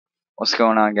What's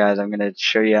going on, guys? I'm going to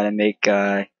show you how to make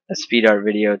a speed art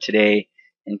video today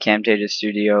in Camtasia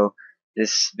Studio.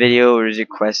 This video was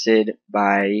requested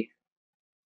by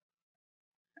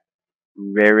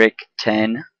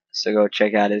Rarick10, so go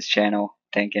check out his channel.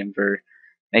 Thank him for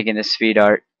making this speed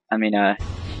art.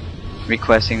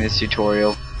 Requesting this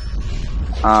tutorial.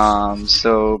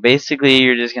 So basically,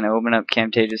 you're just going to open up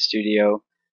Camtasia Studio.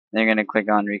 Then you're going to click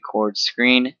on Record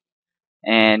Screen,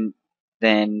 and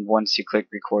then once you click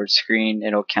record screen,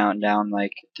 it'll count down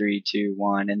like 3, 2,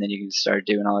 1, and then you can start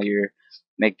doing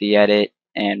make the edit.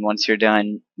 And once you're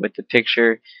done with the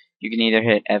picture, you can either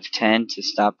hit F10 to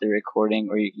stop the recording,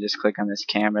 or you can just click on this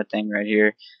camera thing right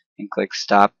here and click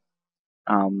stop.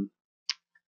 And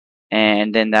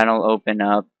then that'll open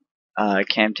up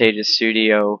Camtasia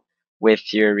Studio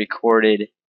with your recorded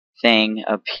thing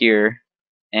up here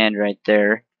and right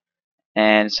there.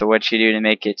 And so what you do to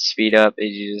make it speed up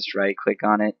is you just right click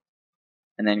on it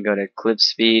and then go to clip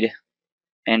speed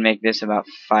and make this about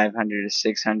 500 to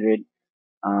 600,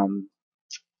 and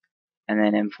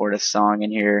then import a song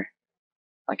in here.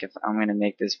 Like if I'm gonna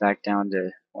make this back down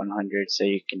to 100 so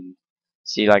you can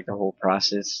see like the whole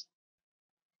process.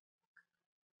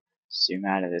 Zoom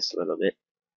out of this a little bit.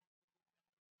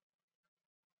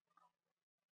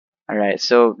 Alright,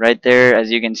 so right there,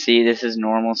 as you can see, this is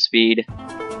normal speed.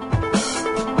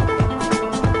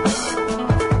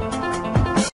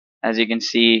 As you can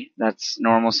see, that's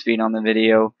normal speed on the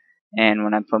video, and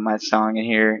when I put my song in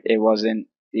here, it wasn't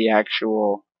the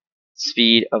actual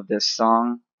speed of this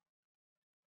song.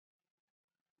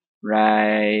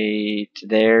 Right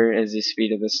there is the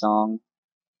speed of the song.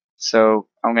 So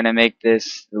I'm going to make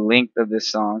this the length of this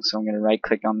song, so I'm going to right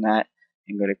click on that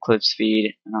and go to clip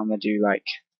speed, and I'm going to do like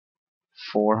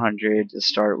 400 to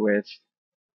start with,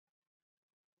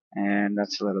 and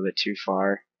that's a little bit too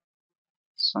far.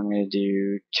 So I'm going to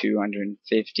do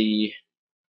 250.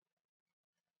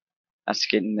 That's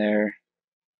getting there.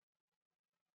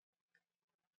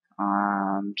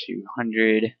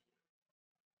 200.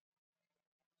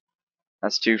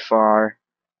 That's too far.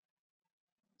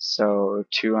 So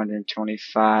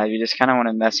 225. You just kind of want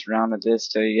to mess around with this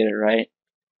till you get it right.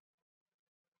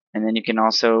 And then you can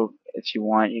also, if you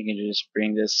want, you can just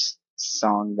bring this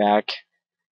song back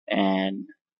and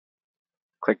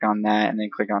click on that, and then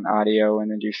click on audio,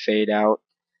 and then do fade out.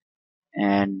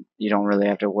 And you don't really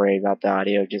have to worry about the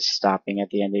audio just stopping at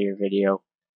the end of your video.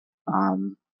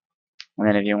 And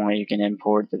then if you want, you can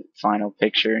import the final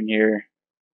picture in here.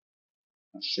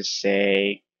 Let's just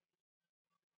say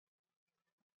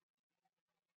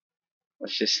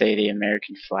the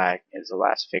American flag is the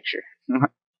last picture.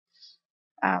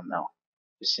 I don't know,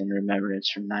 just in remembrance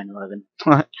from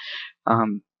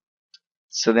 9/11.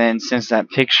 So then, since that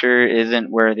picture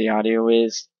isn't where the audio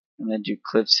is, I'm gonna do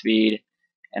clip speed,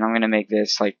 and I'm gonna make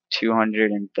this like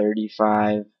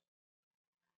 235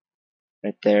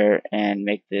 right there, and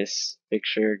make this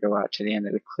picture go out to the end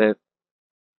of the clip.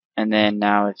 And then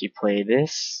now, if you play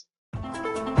this,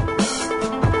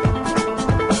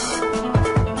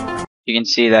 you can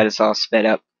see that it's all sped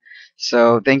up.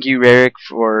 So thank you, Rarick,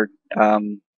 for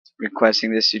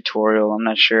requesting this tutorial. I'm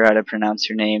not sure how to pronounce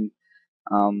your name,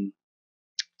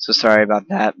 so sorry about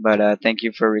that. But thank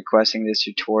you for requesting this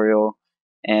tutorial.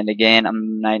 And again, I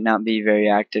might not be very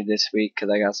active this week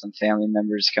because I got some family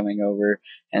members coming over,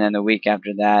 and then the week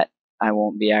after that, I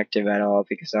won't be active at all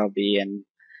because I'll be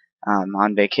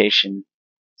on vacation.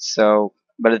 So,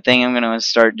 but the thing I'm going to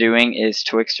start doing is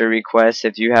Twixtor requests.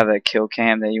 If you have a kill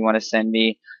cam that you want to send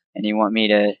me and you want me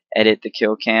to edit the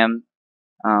kill cam,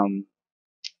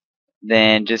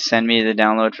 then just send me the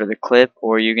download for the clip,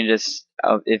 or you can just,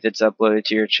 if it's uploaded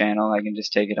to your channel, I can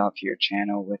just take it off your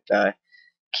channel with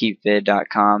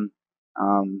keepvid.com.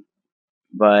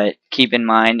 But keep in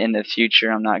mind, in the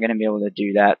future, I'm not going to be able to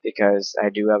do that because I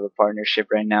do have a partnership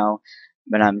right now,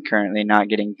 but I'm currently not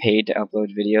getting paid to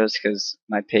upload videos because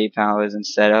my PayPal isn't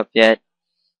set up yet.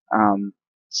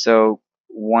 So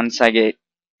once I get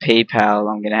PayPal,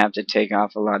 I'm going to have to take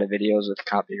off a lot of videos with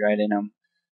copyright in them.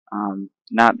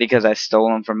 Not because I stole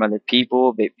them from other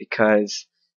people, but because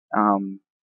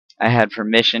I had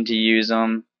permission to use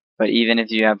them. But even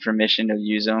if you have permission to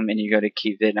use them and you go to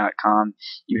keepvid.com,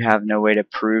 you have no way to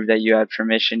prove that you had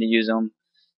permission to use them,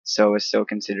 so it's still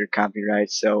considered copyright.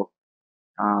 So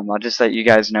I'll just let you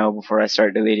guys know before I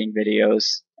start deleting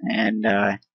videos. And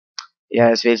yeah,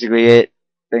 that's basically it.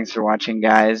 Thanks for watching,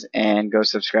 guys, and go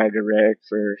subscribe to Rick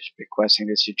for requesting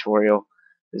this tutorial.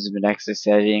 This has been Exodus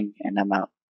Editing, and I'm out.